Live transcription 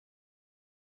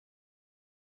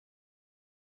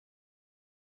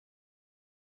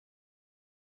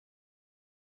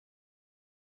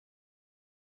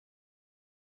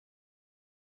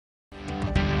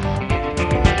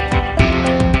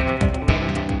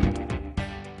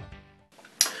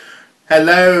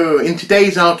Hello! In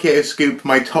today's Archaeoscoop,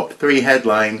 my top 3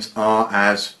 headlines are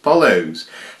as follows.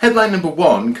 Headline number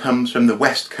 1 comes from the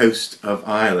west coast of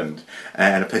Ireland,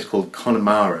 in a place called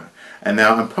Connemara. And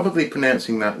now I'm probably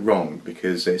pronouncing that wrong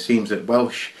because it seems that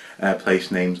Welsh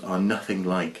place names are nothing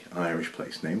like Irish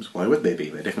place names. Why would they be?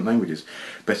 They're different languages.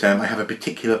 But I have a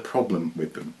particular problem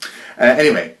with them.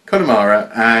 Anyway,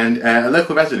 Connemara, and a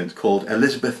local resident called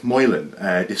Elizabeth Moylan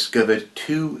discovered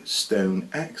 2 stone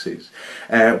axes.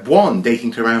 One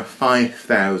dating to around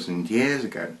 5,000 years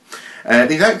ago.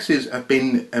 These axes have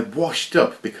been washed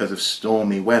up because of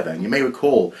stormy weather, and you may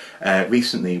recall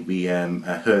recently we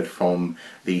heard from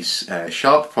the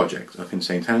Sharp project up in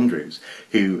St Andrews,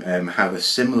 who have a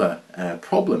similar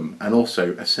problem and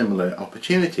also a similar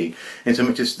opportunity, in so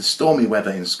much as the stormy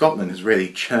weather in Scotland has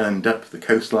really churned up the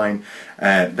coastline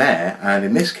there, and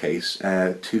in this case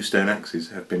 2 stone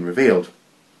axes have been revealed.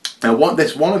 Now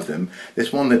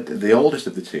the oldest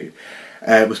of the 2,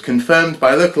 was confirmed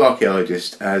by a local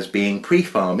archaeologist as being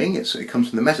pre-farming. It comes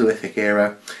from the Mesolithic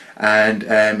era, and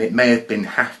it may have been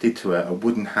hafted to a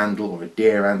wooden handle or a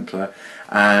deer antler,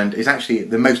 and is actually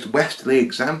the most westerly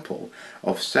example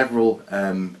of several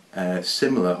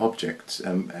similar objects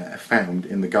found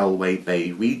in the Galway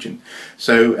Bay region.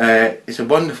 So it's a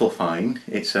wonderful find.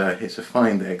 It's a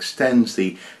find that extends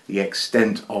the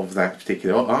extent of that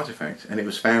particular artifact, and it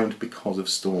was found because of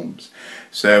storms.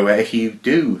 So if you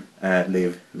do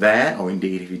live there, or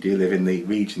indeed if you do live in the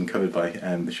region covered by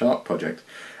the Sharp project,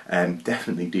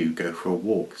 definitely do go for a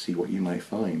walk, see what you might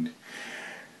find.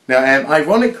 Now,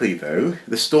 ironically though,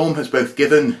 the storm has both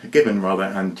given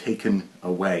and taken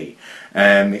away.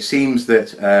 It seems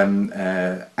that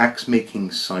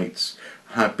axe-making sites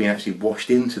have been actually washed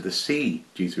into the sea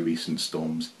due to recent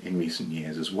storms in recent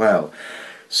years as well.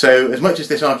 So, as much as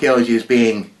this archaeology is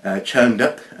being churned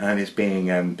up and is being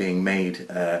made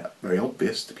very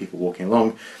obvious to people walking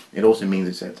along, it also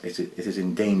means it is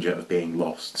in danger of being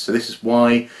lost. So this is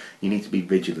why you need to be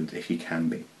vigilant if you can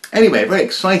be. Anyway, a very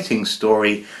exciting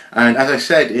story, and as I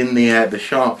said in the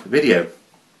Sharp video,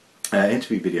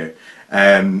 interview video,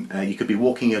 you could be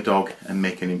walking your dog and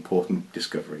make an important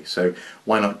discovery. So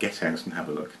why not get out and have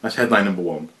a look? That's headline number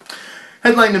 1.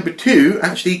 Headline number 2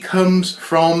 actually comes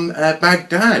from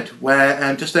Baghdad,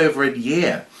 where just over a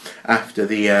year after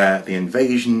the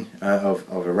invasion of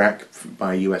Iraq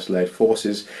by US-led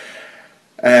forces,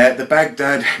 the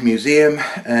Baghdad Museum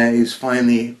is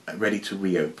finally ready to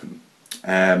reopen.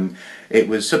 It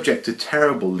was subject to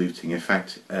terrible looting, in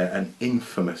fact an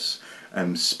infamous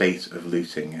spate of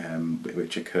looting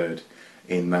which occurred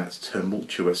in that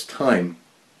tumultuous time.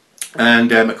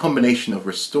 And a combination of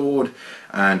restored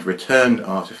and returned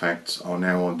artefacts are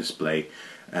now on display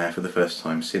for the first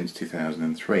time since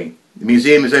 2003. The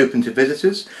museum is open to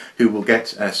visitors who will get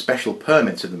special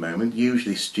permits at the moment,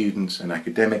 usually students and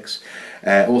academics,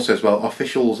 also as well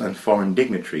officials and foreign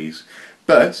dignitaries,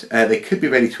 but they could be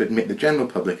ready to admit the general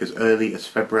public as early as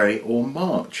February or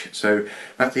March. So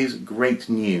that is great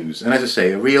news, and as I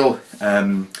say, a real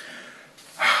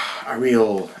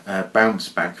bounce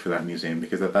back for that museum,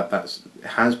 because that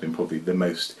has been probably the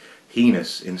most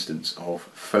heinous instance of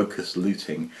focused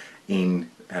looting in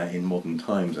modern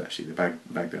times. Actually, the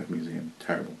Baghdad Museum,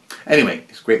 terrible. Anyway,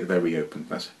 it's great that they're reopened.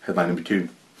 That's headline number 2.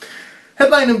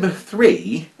 Headline number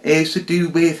 3 is to do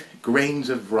with grains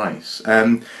of rice.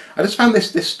 I just found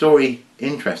this story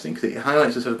interesting because it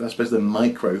highlights the sort of, I suppose, the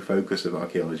micro focus of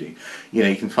archaeology. You know,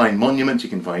 you can find monuments, you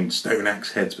can find stone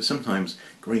axe heads, but sometimes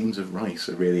grains of rice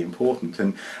are really important.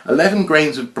 And 11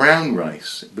 grains of brown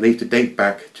rice, believed to date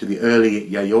back to the early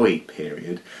Yayoi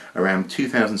period, around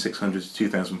 2,600 to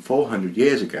 2,400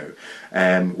 years ago,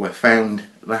 were found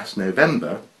last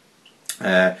November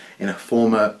in a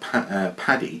former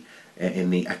paddy in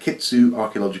the Akitsu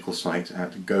archaeological site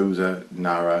at Goza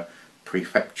Nara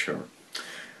Prefecture.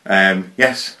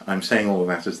 Yes, I'm saying all of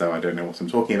that as though I don't know what I'm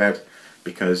talking about,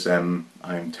 because I'm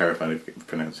terrified of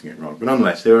pronouncing it wrong. But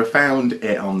nonetheless, they were found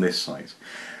on this site.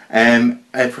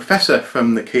 A professor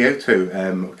from the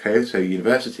Kyoto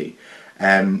University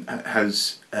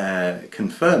has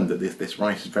confirmed that this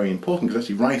rice is very important, because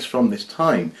actually rice from this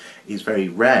time is very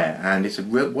rare, and it's a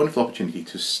wonderful opportunity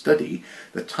to study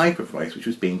the type of rice which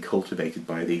was being cultivated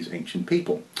by these ancient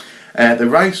people. The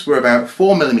rice were about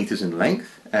 4 millimeters in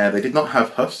length. They did not have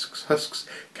husks. Husks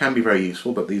can be very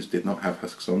useful, but these did not have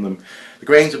husks on them. The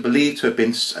grains are believed to have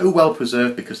been so well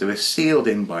preserved because they were sealed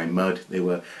in by mud, they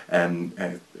were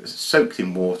soaked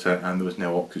in water, and there was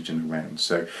no oxygen around.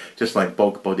 So just like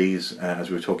bog bodies, as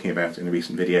we were talking about in a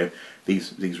recent video,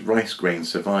 these rice grains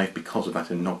survive because of that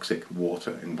anoxic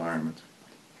water environment.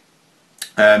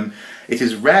 It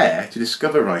is rare to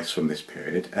discover rice from this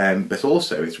period, but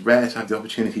also it's rare to have the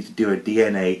opportunity to do a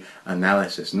DNA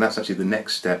analysis, and that's actually the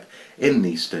next step in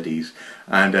these studies.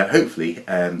 And hopefully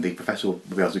the professor will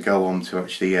be able to go on to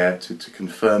actually to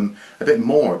confirm a bit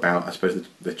more about, I suppose,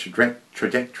 the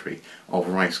trajectory of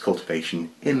rice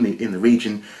cultivation in the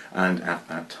region and at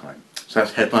that time. So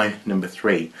that's headline number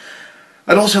 3.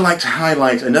 I'd also like to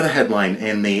highlight another headline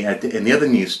in the other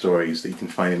news stories that you can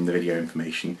find in the video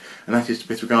information, and that is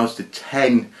with regards to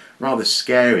 10 rather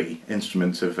scary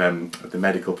instruments of the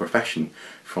medical profession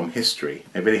from history.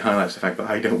 It really highlights the fact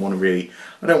that I don't want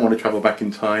to travel back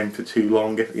in time for too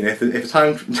long. If a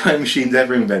time machine's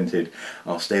ever invented,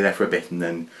 I'll stay there for a bit and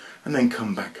then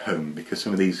come back home, because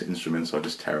some of these instruments are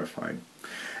just terrifying.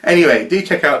 Anyway, do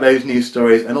check out those news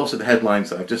stories and also the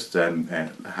headlines that I've just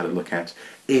had a look at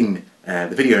in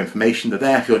the video information. They're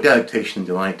there for your delectation and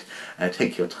delight.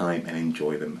 Take your time and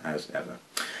enjoy them as ever.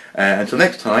 Until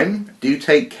next time, do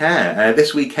take care.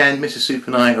 This weekend, Mrs. Soup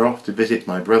and I are off to visit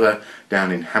my brother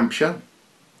down in Hampshire.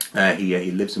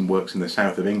 He lives and works in the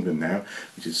south of England now,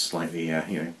 which is slightly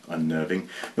unnerving.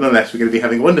 But nonetheless, we're going to be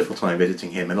having a wonderful time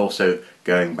visiting him and also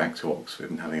going back to Oxford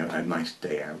and having a nice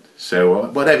day out. So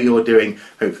whatever you're doing,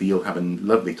 hopefully you'll have a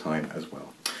lovely time as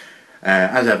well.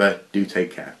 As ever, do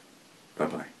take care.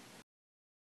 Bye-bye.